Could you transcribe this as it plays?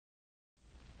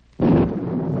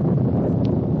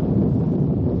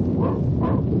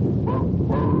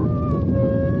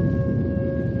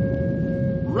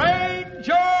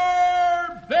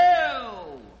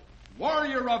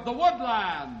the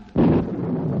Woodland.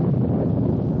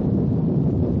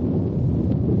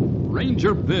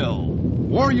 Ranger Bill,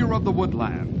 warrior of the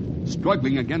woodland,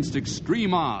 struggling against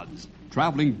extreme odds,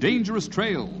 traveling dangerous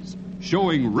trails,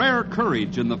 showing rare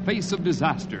courage in the face of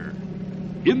disaster.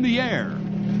 In the air.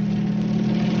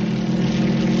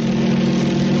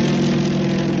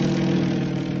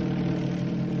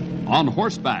 On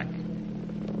horseback.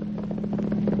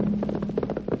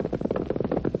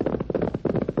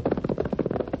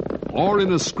 Or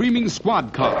in a screaming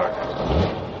squad car.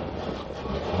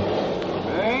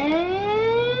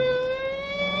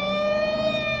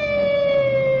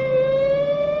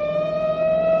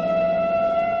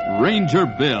 Ranger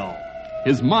Bill,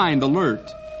 his mind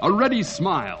alert, a ready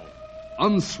smile,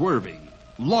 unswerving,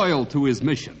 loyal to his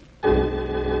mission.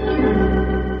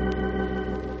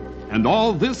 And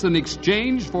all this in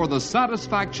exchange for the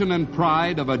satisfaction and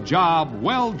pride of a job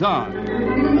well done.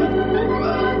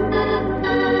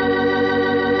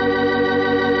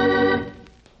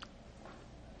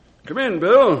 Come in,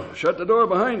 Bill. Shut the door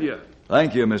behind you.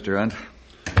 Thank you, Mr. Hunt.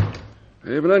 I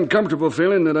have an uncomfortable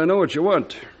feeling that I know what you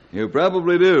want. You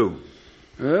probably do.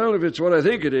 Well, if it's what I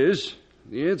think it is,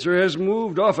 the answer hasn't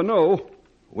moved off a no.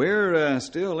 We're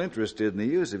still interested in the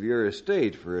use of your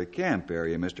estate for a camp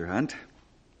area, Mr. Hunt.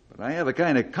 But I have a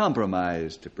kind of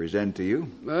compromise to present to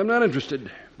you. I'm not interested.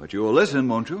 But you'll listen,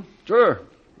 won't you? Sure.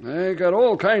 I got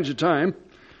all kinds of time.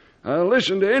 I'll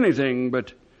listen to anything,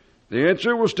 but the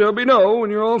answer will still be no when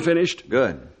you're all finished.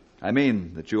 Good. I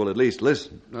mean that you'll at least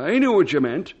listen. I knew what you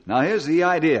meant. Now, here's the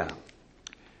idea.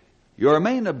 Your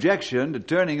main objection to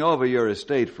turning over your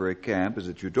estate for a camp is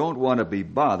that you don't want to be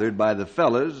bothered by the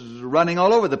fellas running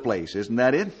all over the place. Isn't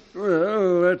that it?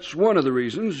 Well, that's one of the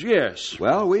reasons, yes.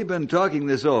 Well, we've been talking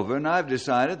this over, and I've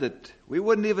decided that we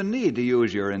wouldn't even need to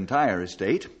use your entire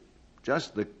estate.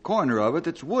 Just the corner of it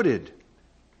that's wooded.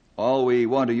 All we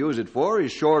want to use it for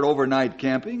is short overnight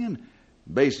camping and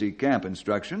basic camp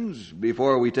instructions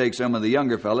before we take some of the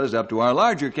younger fellas up to our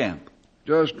larger camp.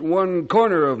 Just one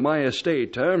corner of my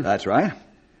estate, huh? That's right.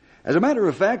 As a matter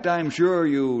of fact, I'm sure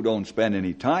you don't spend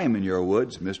any time in your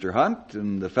woods, Mr. Hunt,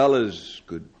 and the fellas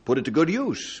could put it to good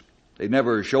use. They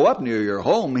never show up near your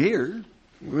home here.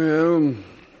 Well...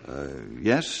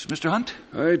 Yes, Mr. Hunt?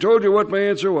 I told you what my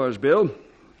answer was, Bill,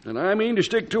 and I mean to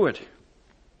stick to it.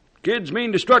 Kids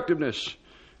mean destructiveness,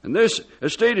 and this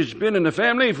estate has been in the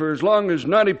family for as long as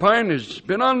Knotty Pine has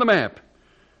been on the map.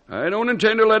 I don't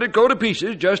intend to let it go to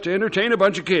pieces just to entertain a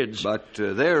bunch of kids. But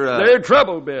they're... They're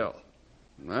trouble, Bill.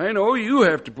 I know you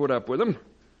have to put up with them.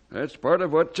 That's part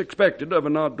of what's expected of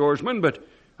an outdoorsman, but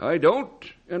I don't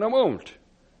and I won't.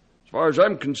 As far as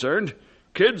I'm concerned,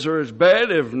 kids are as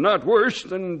bad, if not worse,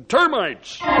 than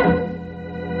termites.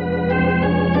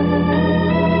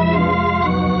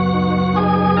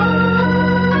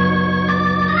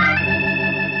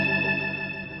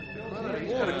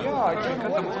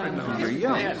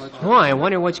 Oh, I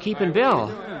wonder what's keeping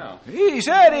Bill. He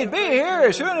said he'd be here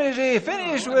as soon as he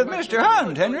finished with Mr.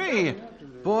 Hunt, Henry.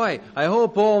 Boy, I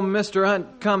hope old Mr.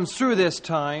 Hunt comes through this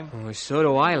time. Oh, so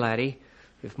do I, laddie.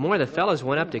 If more of the fellas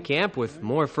went up to camp with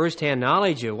more first-hand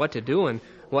knowledge of what to do and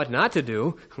what not to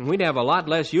do, we'd have a lot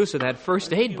less use of that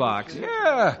first aid box.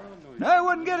 Yeah, I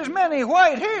wouldn't get as many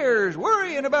white hairs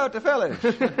worrying about the fellas.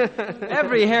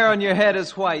 Every hair on your head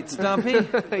is white, Stumpy.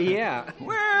 Yeah.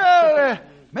 Well,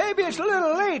 maybe it's a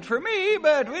little late for me,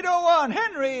 but we don't want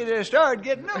Henry to start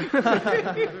getting them.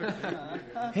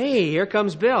 Hey, here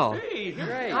comes Bill. Hey,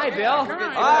 Hi, Bill.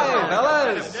 Hi,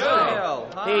 fellas.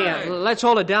 Hey, let's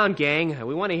hold it down, gang.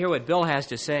 We want to hear what Bill has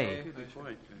to say.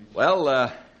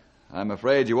 Well, I'm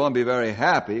afraid you won't be very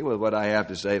happy with what I have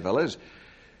to say, fellas.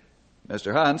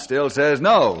 Mr. Hunt still says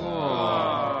no.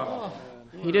 Oh.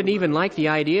 He didn't even like the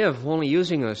idea of only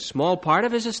using a small part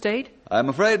of his estate? I'm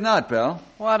afraid not, pal.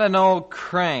 What an old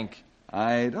crank.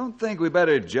 I don't think we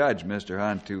better judge Mr.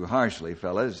 Hunt too harshly,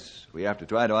 fellas. We have to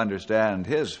try to understand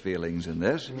his feelings in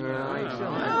this.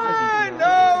 I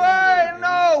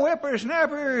know,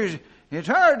 whippersnappers. It's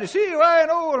hard to see why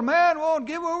an old man won't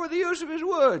give over the use of his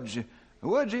woods.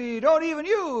 Woods he don't even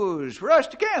use for us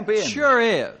to camp in. Sure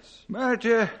is. But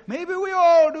maybe we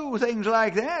all do things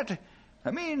like that.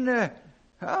 I mean,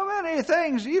 how many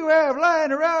things do you have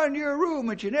lying around your room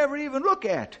that you never even look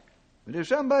at? But if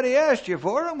somebody asked you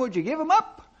for them, would you give them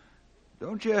up?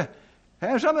 Don't you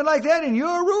have something like that in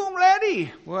your room,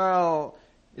 laddie? Well,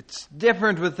 it's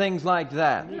different with things like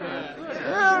that.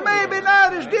 Well, maybe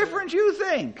not as different as you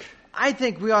think. I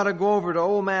think we ought to go over to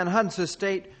Old Man Hunt's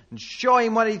estate and show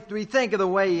him what we think of the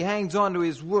way he hangs on to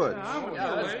his wood.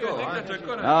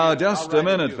 Now, just a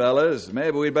minute, fellas.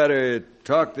 Maybe we'd better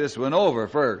talk this one over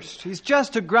first. He's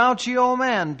just a grouchy old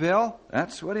man, Bill.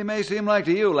 That's what he may seem like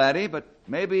to you, laddie, but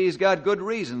maybe he's got good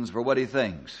reasons for what he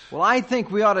thinks. Well, I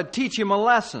think we ought to teach him a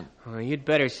lesson. Oh, you'd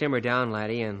better simmer down,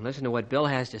 laddie, and listen to what Bill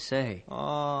has to say.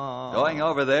 Oh. Going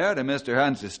over there to Mr.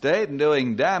 Hunt's estate and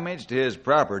doing damage to his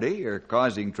property or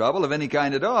causing trouble of any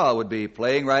kind at all would be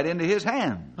playing right into his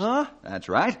hands. Huh? That's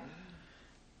right.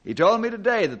 He told me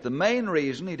today that the main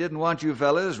reason he didn't want you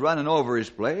fellas running over his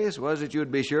place was that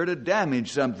you'd be sure to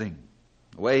damage something.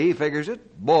 The way he figures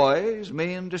it, boys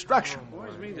mean destruction.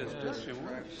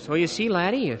 So you see,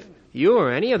 laddie, if you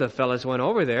or any of the fellas went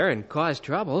over there and caused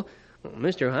trouble,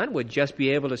 Mr. Hunt would just be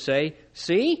able to say,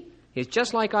 "See? It's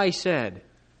just like I said."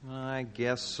 I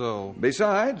guess so.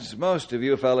 Besides, most of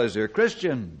you fellas are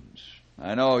Christians.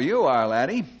 I know you are,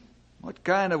 laddie. What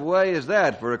kind of way is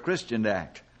that for a Christian to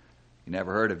act? You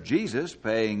never heard of Jesus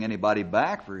paying anybody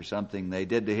back for something they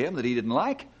did to him that he didn't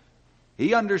like?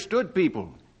 He understood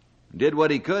people and did what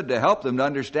he could to help them to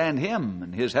understand him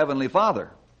and his heavenly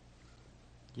Father.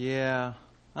 Yeah,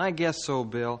 I guess so,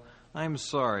 Bill. I'm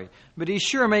sorry. But he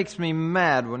sure makes me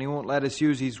mad when he won't let us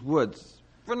use his woods.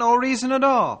 For no reason at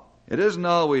all. It isn't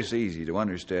always easy to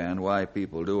understand why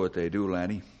people do what they do,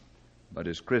 laddie. But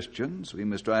as Christians, we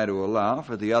must try to allow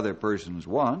for the other person's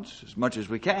wants as much as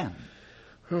we can.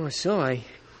 Oh, so I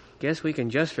guess we can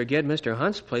just forget Mr.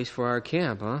 Hunt's place for our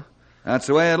camp, huh? That's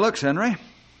the way it looks, Henry.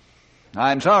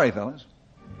 I'm sorry, fellas.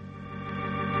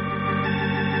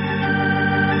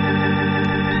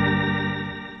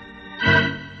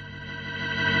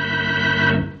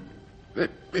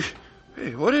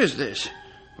 Hey, what is this?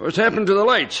 What's happened to the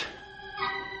lights?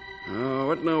 Oh,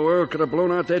 what in the world could have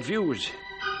blown out that fuse?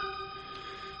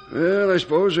 Well, I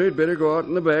suppose I'd better go out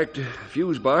in the back to the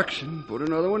fuse box and put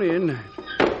another one in.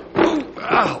 Ooh,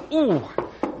 ow, ooh.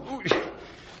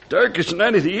 Darkest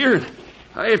night of the year, and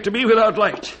I have to be without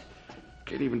light.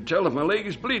 Can't even tell if my leg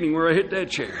is bleeding where I hit that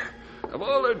chair. Of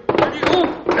all the...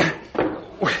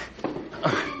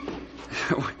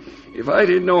 If I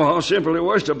didn't know how simple it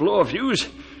was to blow a fuse,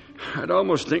 I'd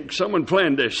almost think someone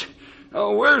planned this.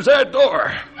 Now, where's that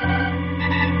door?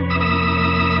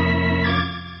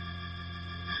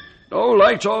 No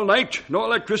lights all night, no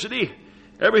electricity.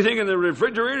 Everything in the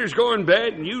refrigerator's going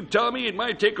bad, and you tell me it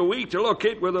might take a week to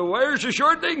locate where the wires are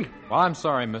shorting? Well, I'm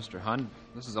sorry, Mr. Hunt.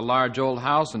 This is a large old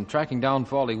house, and tracking down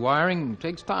faulty wiring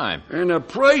takes time. And the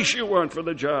price you want for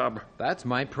the job. That's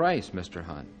my price, Mr.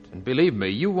 Hunt. And believe me,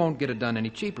 you won't get it done any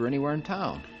cheaper anywhere in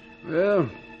town. Well,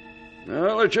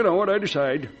 I'll let you know what I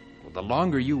decide. Well, the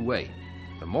longer you wait,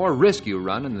 the more risk you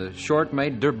run, and the short may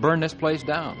burn this place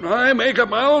down. I make up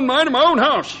my own mind in my own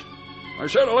house. I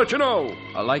said I'll let you know.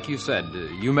 Like you said,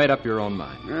 you made up your own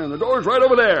mind. And the door's right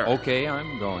over there. Okay,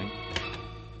 I'm going.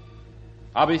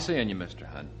 I'll be seeing you, Mr.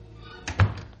 Hunt.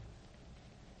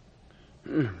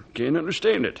 Can't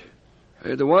understand it. I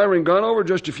had the wiring gone over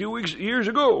just a few years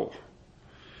ago.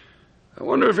 I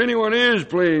wonder if anyone is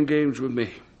playing games with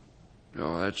me.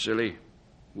 Oh, that's silly.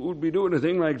 Who'd be doing a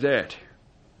thing like that?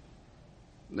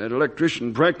 That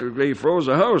electrician practically froze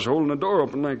the house holding the door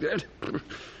open like that.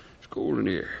 It's cold in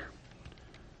here.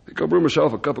 I think I'll brew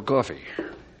myself a cup of coffee.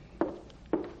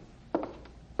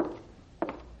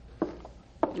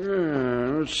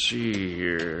 Let's see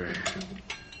here.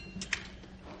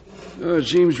 Oh, it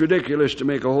seems ridiculous to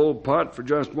make a whole pot for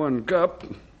just one cup.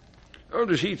 I'll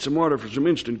just heat some water for some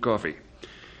instant coffee.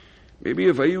 Maybe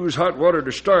if I use hot water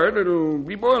to start, it'll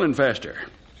be boiling faster.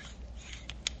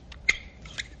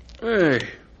 Hey,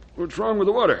 what's wrong with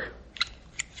the water?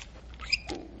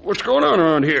 What's going on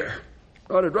around here?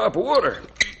 Not a drop of water.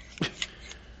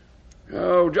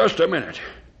 Oh, just a minute.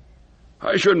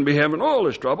 I shouldn't be having all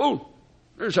this trouble.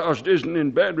 This house isn't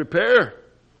in bad repair.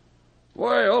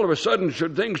 Why, all of a sudden,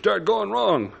 should things start going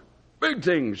wrong? Big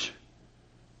things.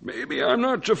 Maybe I'm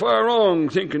not so far wrong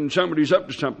thinking somebody's up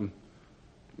to something.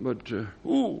 But,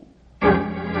 who?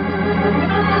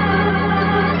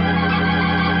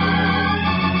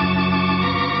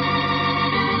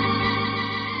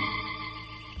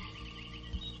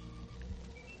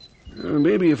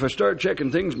 Maybe if I start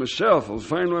checking things myself, I'll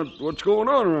find out what's going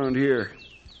on around here.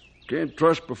 Can't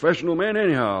trust professional men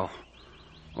anyhow.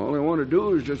 All I want to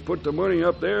do is just put the money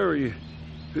up there or you...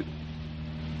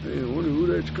 Hey, I wonder who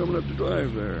that's coming up the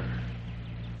drive there.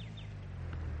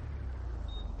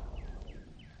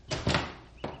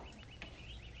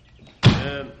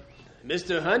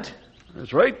 Mr. Hunt?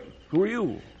 That's right. Who are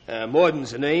you?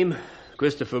 Morden's the name.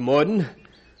 Christopher Morden.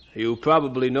 You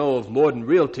probably know of Morden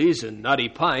Realties in Knotty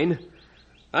Pine.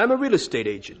 I'm a real estate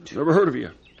agent. Never heard of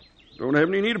you. Don't have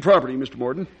any need of property, Mr.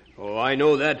 Morden. Oh, I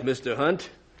know that, Mr. Hunt.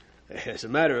 As a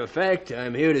matter of fact,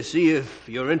 I'm here to see if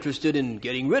you're interested in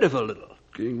getting rid of a little.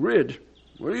 Getting rid?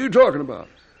 What are you talking about?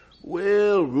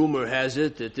 Well, rumor has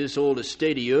it that this old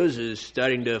estate of yours is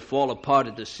starting to fall apart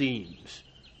at the seams.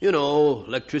 You know,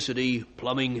 electricity,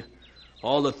 plumbing,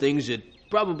 all the things that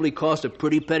probably cost a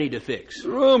pretty penny to fix.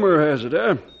 Rumor has it,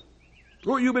 eh?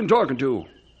 Who you been talking to?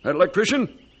 That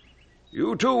electrician?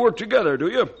 You two work together, do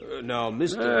you? Now,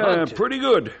 Mr. Hunt... Pretty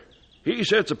good. He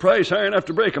sets a price high enough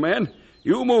to break a man.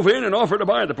 You move in and offer to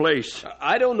buy the place.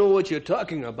 I don't know what you're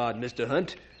talking about, Mr.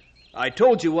 Hunt. I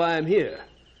told you why I'm here.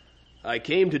 I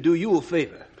came to do you a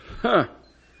favor. Huh.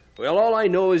 Well, all I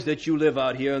know is that you live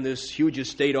out here on this huge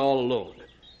estate all alone.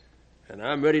 And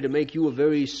I'm ready to make you a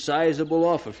very sizable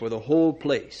offer for the whole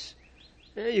place.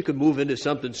 You could move into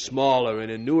something smaller and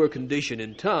in newer condition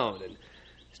in town and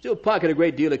still pocket a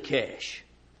great deal of cash.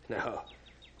 Now,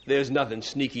 there's nothing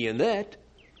sneaky in that.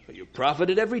 You profit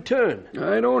at every turn.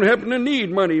 I don't happen to need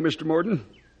money, Mr. Morden.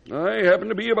 I happen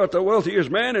to be about the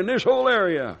wealthiest man in this whole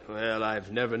area. Well,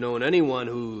 I've never known anyone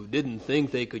who didn't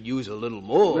think they could use a little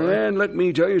more. And let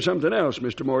me tell you something else,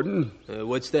 Mr. Morden.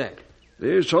 What's that?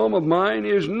 This home of mine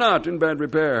is not in bad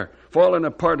repair, falling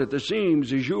apart at the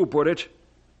seams, as you put it.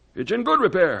 It's in good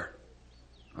repair.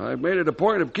 I've made it a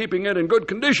point of keeping it in good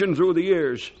condition through the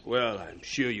years. Well, I'm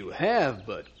sure you have,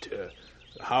 but the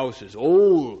house is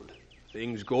old.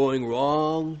 Things going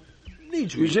wrong.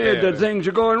 Needs repair. You said that things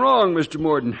are going wrong, Mr.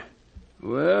 Morden.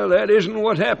 Well, that isn't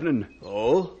what's happening.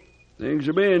 Oh? Things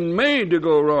are being made to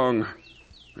go wrong.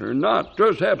 They're not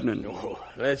just happening. Oh,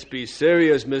 let's be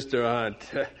serious, Mr.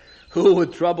 Hunt. Who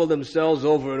would trouble themselves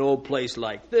over an old place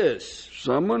like this?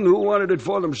 Someone who wanted it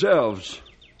for themselves.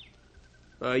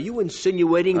 Are you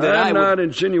insinuating that I'm not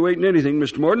insinuating anything,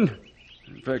 Mr. Morden.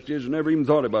 In fact, I never even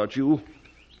thought about you.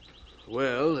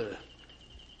 Well,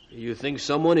 you think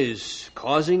someone is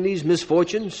causing these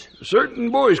misfortunes? A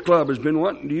certain boys' club has been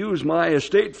wanting to use my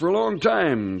estate for a long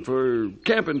time for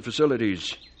camping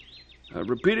facilities. I've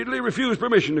repeatedly refused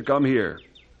permission to come here.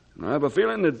 I have a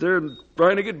feeling that they're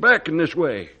trying to get back in this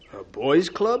way. A boys'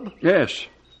 club? Yes.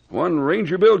 One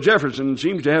Ranger Bill Jefferson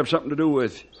seems to have something to do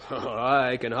with. Oh,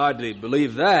 I can hardly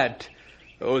believe that.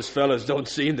 Those fellas don't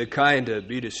seem the kind to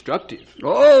be destructive.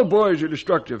 All boys are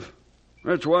destructive.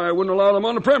 That's why I wouldn't allow them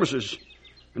on the premises.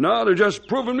 And now they're just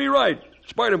proving me right, in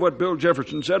spite of what Bill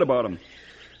Jefferson said about them.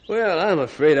 Well, I'm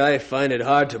afraid I find it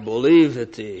hard to believe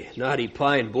that the Knotty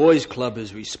Pine Boys Club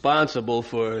is responsible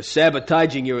for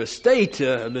sabotaging your estate,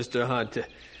 Mr. Hunt.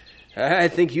 I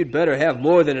think you'd better have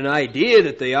more than an idea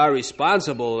that they are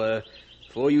responsible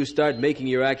before you start making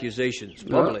your accusations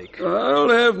public. I'll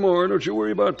have more, don't you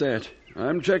worry about that.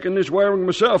 I'm checking this wiring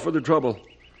myself for the trouble.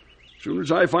 As soon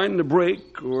as I find the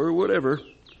break or whatever,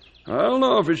 I'll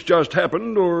know if it's just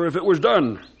happened or if it was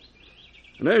done.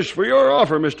 And as for your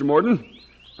offer, Mr. Morden,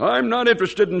 I'm not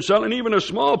interested in selling even a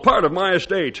small part of my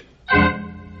estate.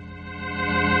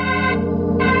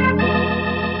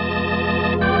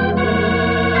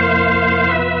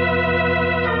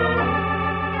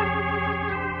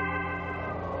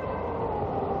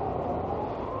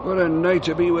 What a night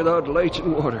to be without lights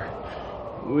and water.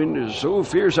 The wind is so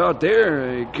fierce out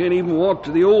there, I can't even walk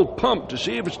to the old pump to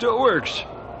see if it still works.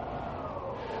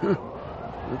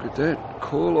 Look at that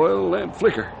coal oil lamp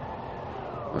flicker.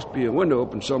 Must be a window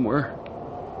open somewhere.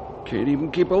 Can't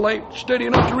even keep a light steady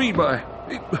enough to read by.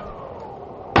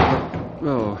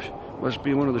 Oh, must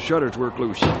be one of the shutters work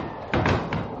loose.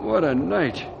 What a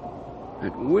night.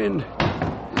 That wind,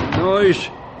 the noise,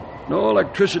 no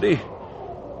electricity,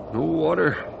 no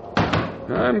water.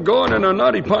 I'm going in a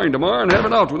Knotty Pine tomorrow and have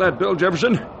it out with that Bill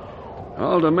Jefferson.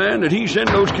 I'll demand that he send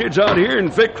those kids out here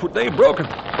and fix what they've broken.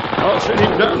 I'll sit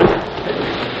him down and...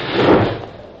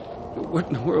 What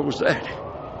in the world was that?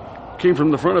 Came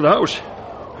from the front of the house.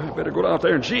 I better go out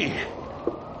there and see.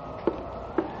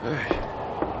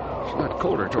 It's not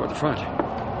colder toward the front.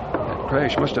 That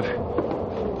crash must have...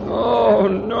 Oh,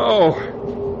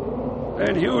 no.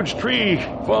 That huge tree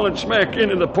fallen smack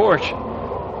into the porch.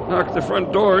 Knocked the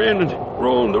front door in and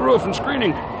ruined the roof and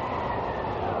screening.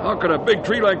 How could a big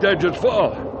tree like that just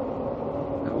fall?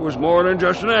 It was more than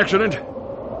just an accident.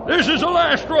 This is the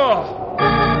last straw.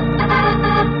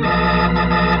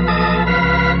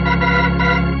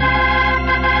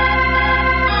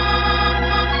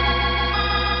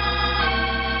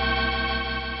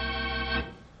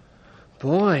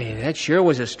 Boy, that sure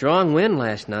was a strong wind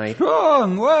last night.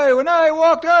 Strong? Why, when I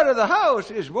walked out of the house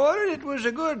this morning, it was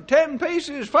a good 10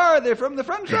 paces farther from the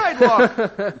front sidewalk.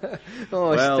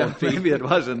 Well, maybe it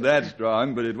wasn't that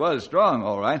strong, but it was strong,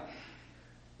 all right.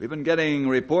 We've been getting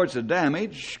reports of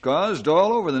damage caused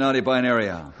all over the Knotty Pine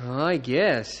area. I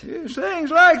guess. Things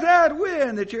like that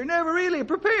win that you're never really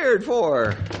prepared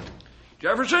for.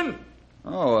 Jefferson?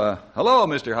 Oh, hello,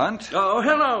 Mr. Hunt. Oh,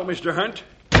 hello, Mr. Hunt.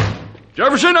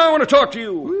 Jefferson, I want to talk to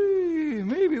you.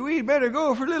 Maybe we'd better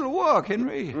go for a little walk,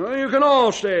 Henry. Well, you can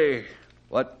all stay.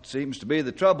 What seems to be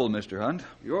the trouble, Mr. Hunt?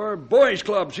 Your boys'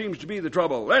 club seems to be the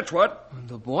trouble. That's what.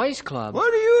 The boys' club?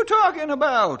 What are you talking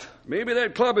about? Maybe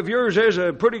that club of yours has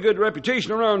a pretty good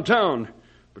reputation around town,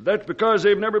 but that's because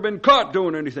they've never been caught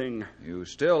doing anything. You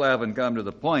still haven't come to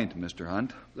the point, Mr.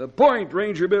 Hunt. The point,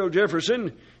 Ranger Bill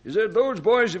Jefferson, is that those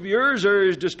boys of yours are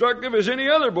as destructive as any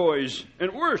other boys,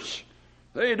 and worse.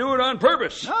 They do it on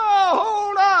purpose. Oh,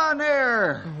 hold on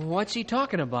there. What's he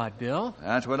talking about, Bill?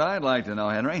 That's what I'd like to know,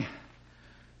 Henry.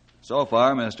 So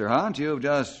far, Mr. Hunt, you've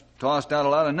just tossed out a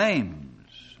lot of names.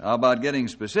 How about getting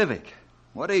specific?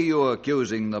 What are you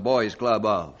accusing the boys' club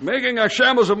of? Making a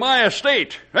shambles of my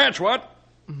estate. That's what.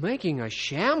 Making a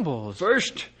shambles?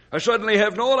 First, I suddenly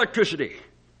have no electricity.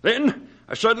 Then,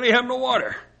 I suddenly have no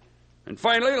water. And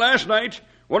finally, last night,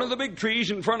 one of the big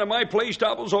trees in front of my place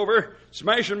topples over,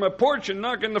 smashing my porch and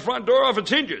knocking the front door off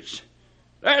its hinges.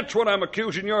 That's what I'm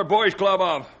accusing your boys' club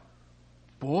of.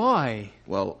 Boy.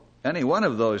 Well, any one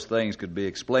of those things could be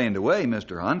explained away,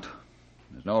 Mr. Hunt.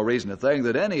 There's no reason to think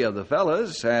that any of the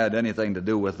fellas had anything to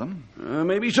do with them.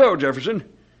 Maybe so, Jefferson.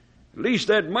 At least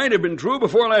that might have been true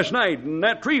before last night and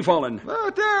that tree falling.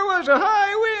 But there was a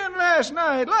high wind last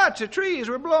night. Lots of trees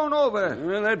were blown over.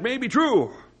 That may be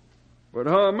true. But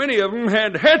how many of them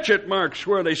had hatchet marks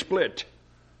where they split?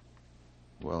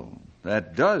 Well,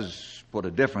 that does put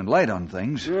a different light on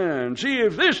things. Yeah, and see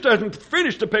if this doesn't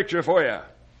finish the picture for you.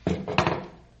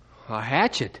 A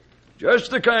hatchet?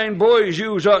 Just the kind boys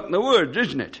use out in the woods,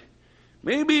 isn't it?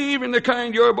 Maybe even the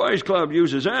kind your boys' club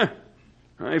uses, huh?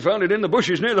 I found it in the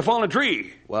bushes near the fallen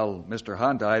tree. Well, Mr.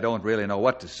 Hunt, I don't really know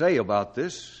what to say about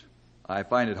this. I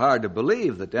find it hard to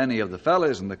believe that any of the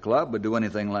fellas in the club would do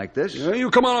anything like this. You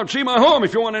come on out and see my home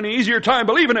if you want any easier time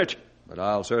believing it. But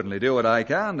I'll certainly do what I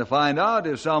can to find out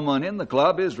if someone in the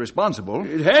club is responsible.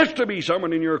 It has to be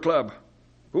someone in your club.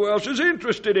 Who else is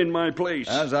interested in my place?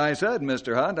 As I said,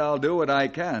 Mr. Hunt, I'll do what I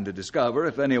can to discover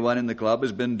if anyone in the club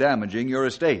has been damaging your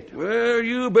estate. Well,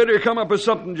 you better come up with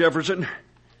something, Jefferson.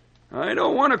 I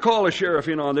don't want to call the sheriff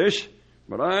in on this,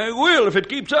 but I will if it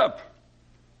keeps up.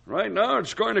 Right now,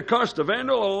 it's going to cost the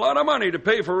vandal a lot of money to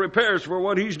pay for repairs for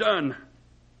what he's done.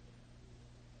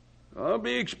 I'll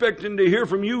be expecting to hear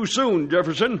from you soon,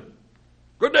 Jefferson.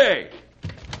 Good day.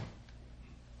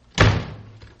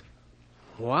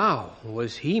 Wow,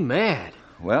 was he mad?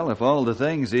 Well, if all the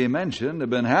things he mentioned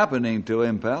have been happening to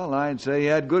him, pal, I'd say he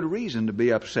had good reason to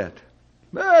be upset.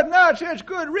 But not such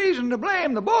good reason to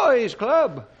blame the boys'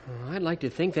 club. I'd like to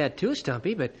think that too,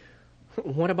 Stumpy, but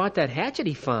what about that hatchet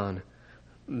he found?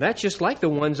 That's just like the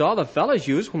ones all the fellas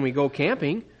use when we go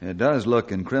camping. It does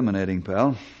look incriminating,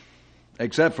 pal.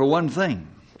 Except for one thing.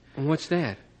 What's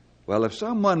that? Well, if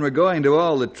someone were going to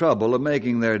all the trouble of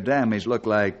making their damage look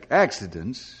like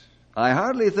accidents, I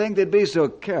hardly think they'd be so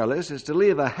careless as to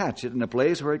leave a hatchet in a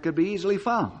place where it could be easily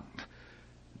found.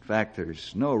 In fact,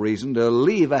 there's no reason to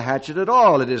leave a hatchet at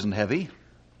all that isn't heavy.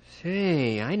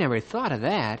 Say, I never thought of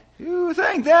that. You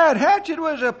think that hatchet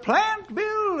was a plant,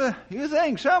 Bill? You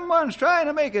think someone's trying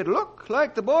to make it look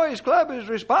like the boys' club is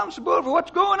responsible for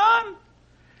what's going on?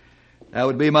 That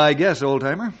would be my guess,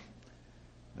 old-timer.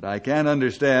 But I can't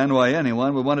understand why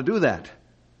anyone would want to do that,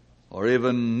 or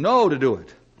even know to do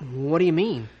it. What do you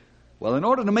mean? Well, in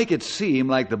order to make it seem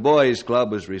like the boys'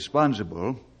 club was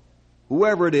responsible,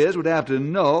 whoever it is would have to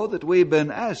know that we've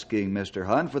been asking Mr.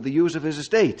 Hunt for the use of his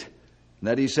estate, and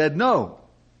that he said no.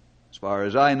 As far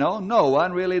as I know, no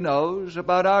one really knows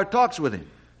about our talks with him.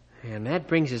 And that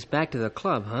brings us back to the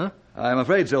club, huh? I'm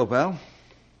afraid so, pal.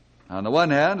 On the one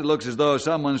hand, it looks as though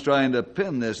someone's trying to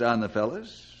pin this on the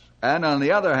fellas. And on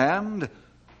the other hand,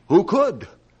 who could?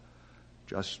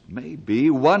 Just maybe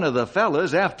one of the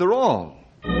fellas after all.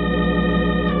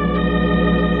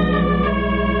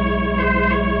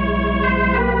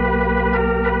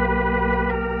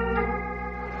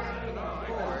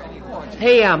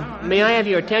 Hey, may I have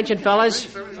your attention, fellas?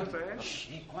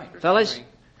 Fellas?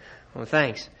 Well,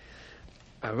 thanks.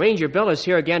 Ranger Bill is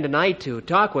here again tonight to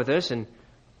talk with us, and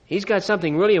he's got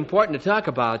something really important to talk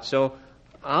about, so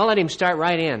I'll let him start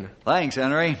right in. Thanks,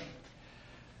 Henry.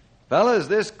 Fellas,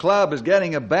 this club is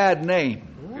getting a bad name.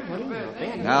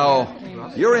 Now,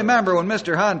 you remember when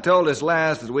Mr. Hunt told us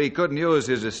last that we couldn't use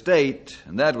his estate,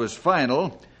 and that was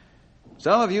final.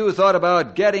 Some of you thought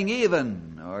about getting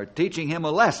even or teaching him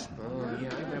a lesson. Oh, yeah,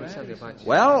 I remember something about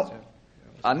Well,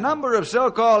 A number of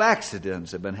so-called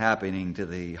accidents have been happening to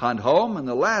the Hunt home, and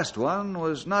the last one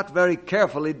was not very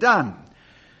carefully done.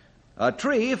 A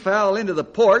tree fell into the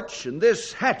porch, and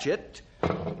this hatchet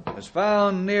was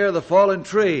found near the fallen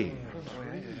tree.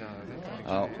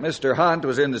 Mr. Hunt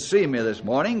was in to see me this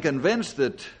morning, convinced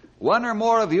that one or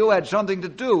more of you had something to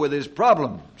do with his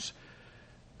problems.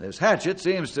 This hatchet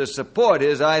seems to support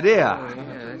his idea.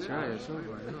 Yeah, that's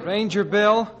right. Ranger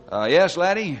Bill? Yes,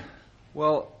 laddie?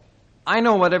 Well, I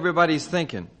know what everybody's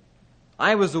thinking.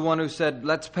 I was the one who said,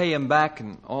 let's pay him back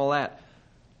and all that.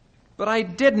 But I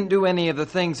didn't do any of the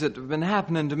things that have been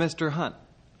happening to Mr. Hunt.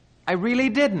 I really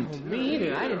didn't. Me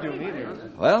either. I didn't do it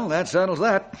either. Well, that settles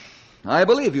that. I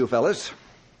believe you, fellas.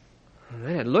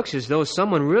 Man, it looks as though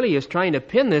someone really is trying to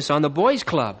pin this on the boys'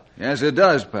 club. Yes, it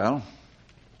does, pal.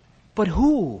 But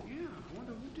who?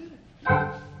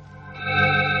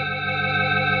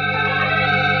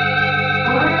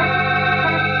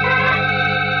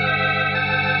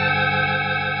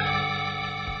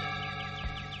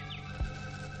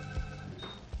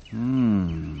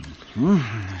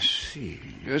 Let's see.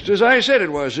 Just as I said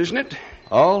it was, isn't it?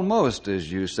 Almost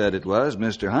as you said it was,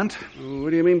 Mr. Hunt.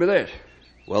 What do you mean by that?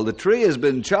 Well, the tree has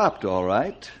been chopped, all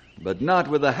right, but not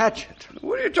with a hatchet.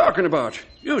 What are you talking about?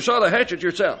 You saw the hatchet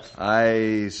yourself.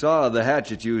 I saw the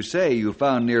hatchet you say you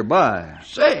found nearby.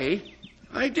 Say?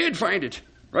 I did find it.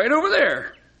 Right over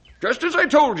there. Just as I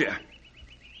told you.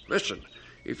 Listen,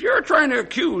 if you're trying to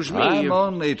accuse me I'm of...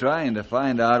 only trying to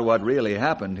find out what really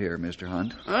happened here, Mr.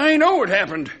 Hunt. I know what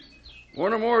happened.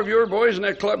 One or more of your boys in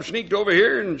that club sneaked over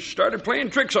here and started playing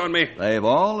tricks on me. They've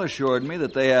all assured me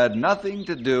that they had nothing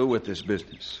to do with this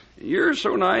business. You're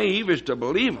so naive as to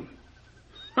believe them.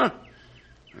 Huh.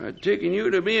 I'd taken you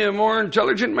to be a more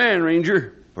intelligent man,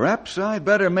 Ranger. Perhaps I'd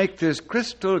better make this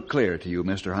crystal clear to you,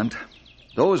 Mr. Hunt.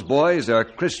 Those boys are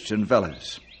Christian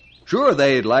fellas. Sure,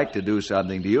 they'd like to do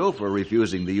something to you for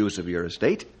refusing the use of your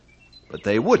estate, but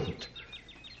they wouldn't.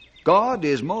 God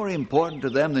is more important to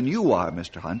them than you are,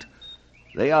 Mr. Hunt.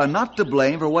 They are not to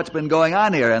blame for what's been going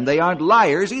on here, and they aren't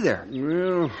liars either.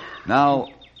 Well... Now,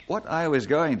 what I was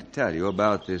going to tell you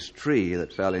about this tree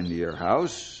that fell into your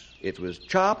house, it was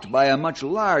chopped by a much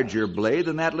larger blade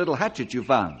than that little hatchet you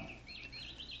found.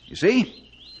 You see?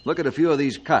 Look at a few of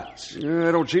these cuts. I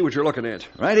don't see what you're looking at.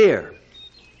 Right here.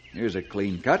 Here's a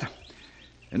clean cut.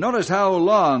 And notice how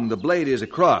long the blade is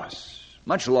across.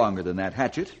 Much longer than that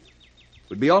hatchet. It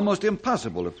would be almost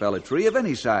impossible to fell a tree of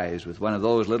any size with one of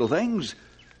those little things.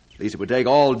 At least it would take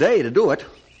all day to do it.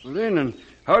 Well, then, and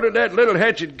how did that little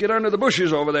hatchet get under the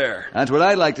bushes over there? That's what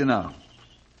I'd like to know.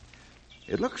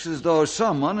 It looks as though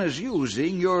someone is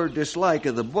using your dislike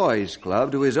of the boys'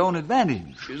 club to his own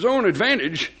advantage. His own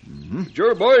advantage? Mm-hmm. But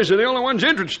your boys are the only ones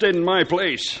interested in my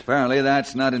place. Apparently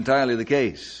that's not entirely the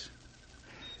case.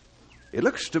 It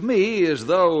looks to me as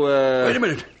though, Wait a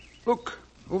minute. Look,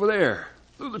 over there,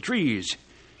 through the trees.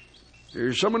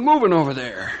 There's someone moving over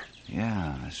there.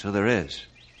 Yeah, so there is.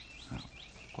 Oh,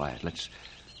 quiet, let's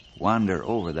wander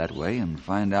over that way and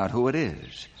find out who it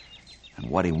is and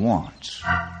what he wants.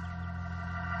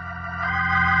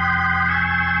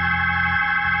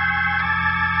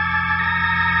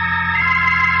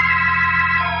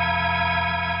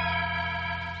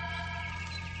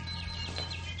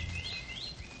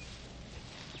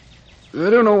 I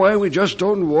don't know why we just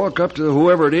don't walk up to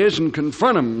whoever it is and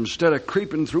confront him instead of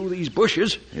creeping through these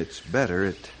bushes. It's better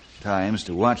at times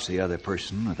to watch the other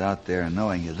person without their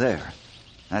knowing you're there.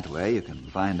 That way you can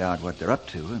find out what they're up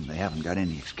to and they haven't got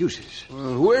any excuses.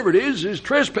 Whoever it is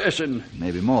trespassing.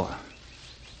 Maybe more.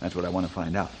 That's what I want to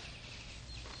find out.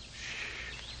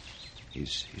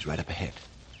 Shh. He's right up ahead.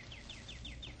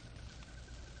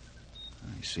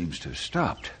 He seems to have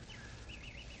stopped.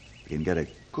 You can get a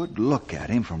good look at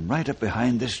him from right up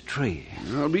behind this tree.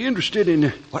 I'll be interested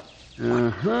in... What?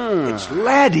 Uh-huh. It's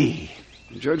Laddie.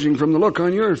 Judging from the look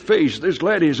on your face, this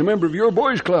Laddie is a member of your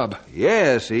boys' club.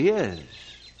 Yes, he is.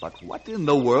 But what in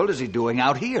the world is he doing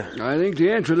out here? I think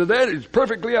the answer to that is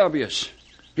perfectly obvious.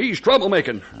 He's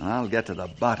troublemaking. I'll get to the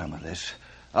bottom of this.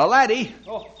 Laddie.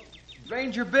 Oh,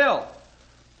 Ranger Bill.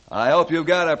 I hope you've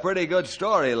got a pretty good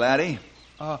story, Laddie.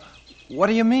 What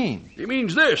do you mean? He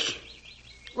means this.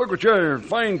 Look what your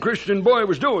fine Christian boy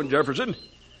was doing, Jefferson.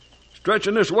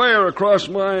 Stretching this wire across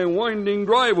my winding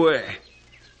driveway.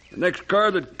 The next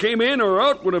car that came in or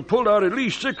out would have pulled out at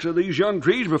least 6 of these young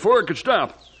trees before it could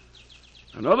stop.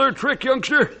 Another trick,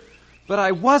 youngster? But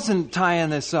I wasn't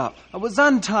tying this up. I was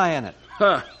untying it.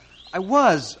 Huh. I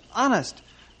was, honest.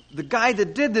 The guy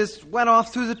that did this went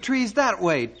off through the trees that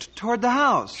way, toward the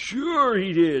house. Sure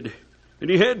he did. And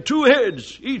he had 2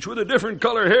 heads, each with a different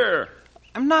color hair.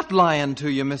 I'm not lying to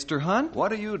you, Mr. Hunt.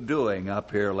 What are you doing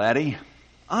up here, Laddie?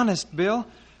 Honest, Bill.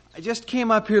 I just came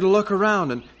up here to look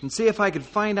around and see if I could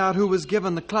find out who was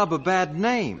giving the club a bad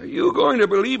name. Are you going to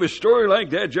believe a story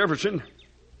like that, Jefferson?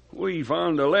 We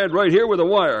found a lad right here with a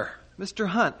wire. Mr.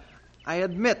 Hunt, I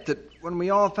admit that when we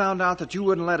all found out that you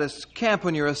wouldn't let us camp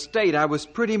on your estate, I was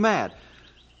pretty mad.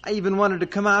 I even wanted to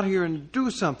come out here and do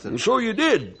something. And so you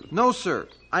did. No, sir.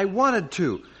 I wanted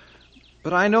to.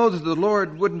 But I know that the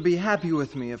Lord wouldn't be happy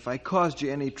with me if I caused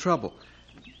you any trouble.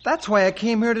 That's why I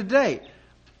came here today.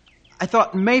 I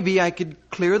thought maybe I could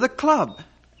clear the club.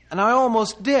 And I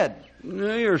almost did.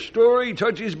 Your story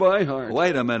touches my heart.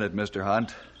 Wait a minute, Mr.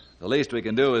 Hunt. The least we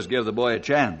can do is give the boy a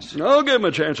chance. I'll give him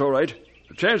a chance, all right.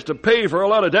 A chance to pay for a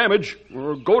lot of damage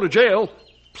or go to jail.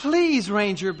 Please,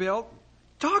 Ranger Bill.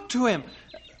 Talk to him.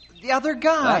 The other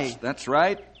guy. That's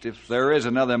right. If there is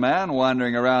another man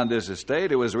wandering around this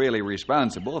estate who is really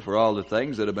responsible for all the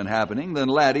things that have been happening, then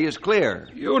Laddie is clear.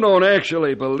 You don't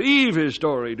actually believe his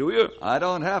story, do you? I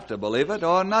don't have to believe it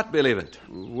or not believe it.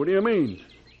 What do you mean?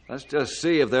 Let's just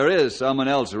see if there is someone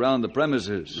else around the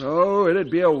premises. Oh,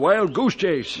 it'd be a wild goose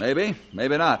chase. Maybe,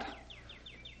 maybe not.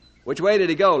 Which way did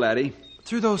he go, Laddie?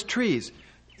 Through those trees.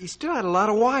 He still had a lot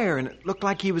of wire, and it looked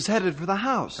like he was headed for the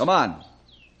house. Come on.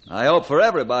 I hope for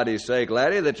everybody's sake,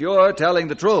 Laddie, that you're telling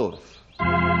the truth.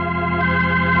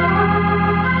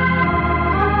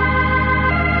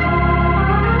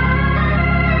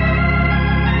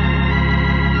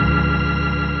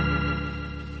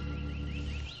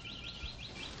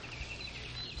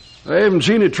 I haven't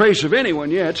seen a trace of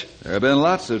anyone yet. There have been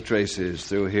lots of traces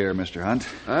through here, Mr. Hunt.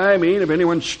 I mean, of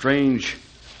anyone strange.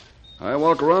 I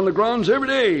walk around the grounds every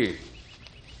day.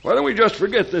 Why don't we just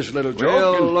forget this little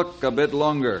joke? We'll look a bit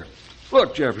longer.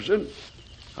 Look, Jefferson,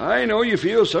 I know you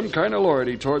feel some kind of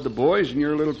loyalty toward the boys in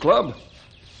your little club,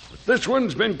 but this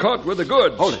one's been caught with the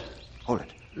goods. Hold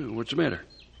it. What's the matter?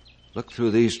 Look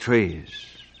through these trees.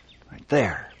 Right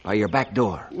there, by your back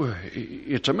door. Well,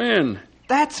 it's a man.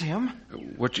 That's him.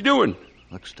 What's he doing?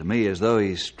 Looks to me as though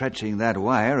he's stretching that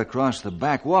wire across the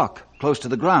back walk, close to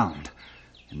the ground.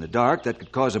 In the dark, that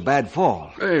could cause a bad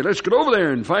fall. Hey, let's get over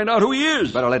there and find out who he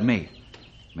is. Better let me.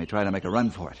 He may try to make a run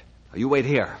for it. You wait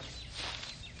here.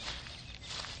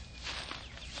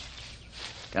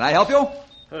 Can I help you?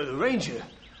 Ranger,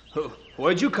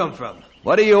 where'd you come from?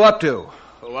 What are you up to?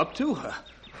 Oh, up to?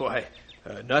 Why,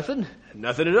 nothing.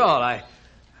 Nothing at all.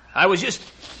 I was just...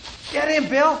 Get him,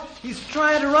 Bill. He's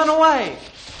trying to run away.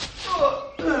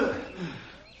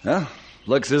 Well,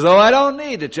 looks as though I don't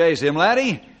need to chase him,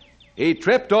 Laddie. He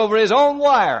tripped over his own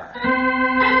wire.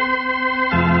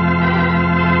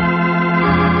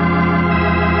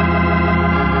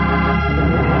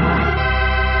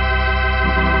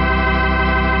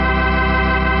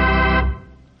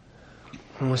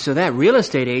 Well, so that real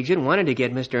estate agent wanted to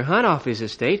get Mr. Hunt off his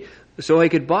estate so he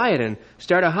could buy it and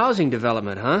start a housing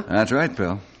development, huh? That's right,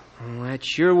 Bill. Oh, that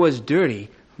sure was dirty,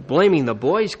 blaming the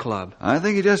boys' club. I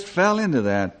think he just fell into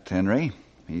that, Henry.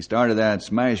 He started that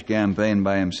smash campaign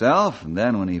by himself, and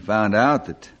then when he found out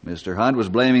that Mr. Hunt was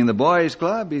blaming the boys'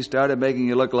 club, he started making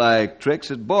it look like tricks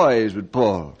that boys would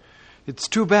pull. It's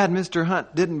too bad Mr.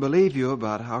 Hunt didn't believe you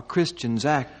about how Christians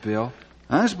act, Bill.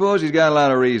 I suppose he's got a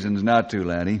lot of reasons not to,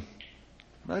 Laddie.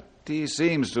 But he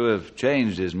seems to have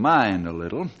changed his mind a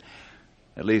little.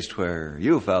 At least where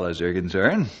you fellas are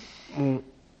concerned.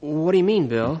 What do you mean,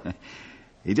 Bill?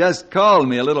 He just called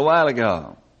me a little while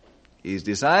ago. He's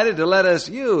decided to let us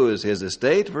use his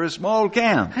estate for a small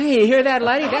camp. Hey, you hear that,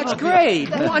 laddie? That's great.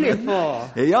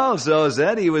 Wonderful. He also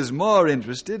said he was more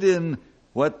interested in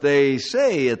what they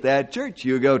say at that church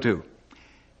you go to.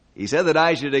 He said that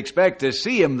I should expect to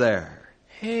see him there.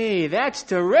 Hey, that's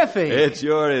terrific. It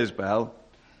sure is, pal.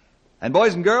 And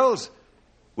boys and girls,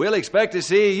 we'll expect to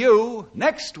see you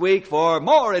next week for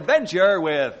more adventure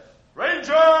with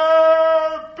Ranger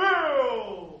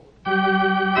Bill!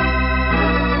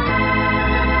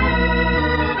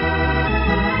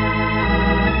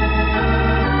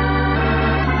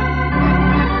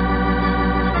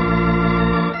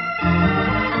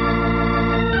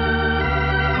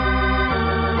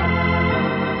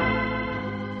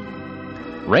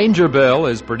 Ranger Bill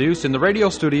is produced in the radio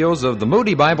studios of the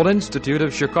Moody Bible Institute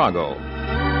of Chicago.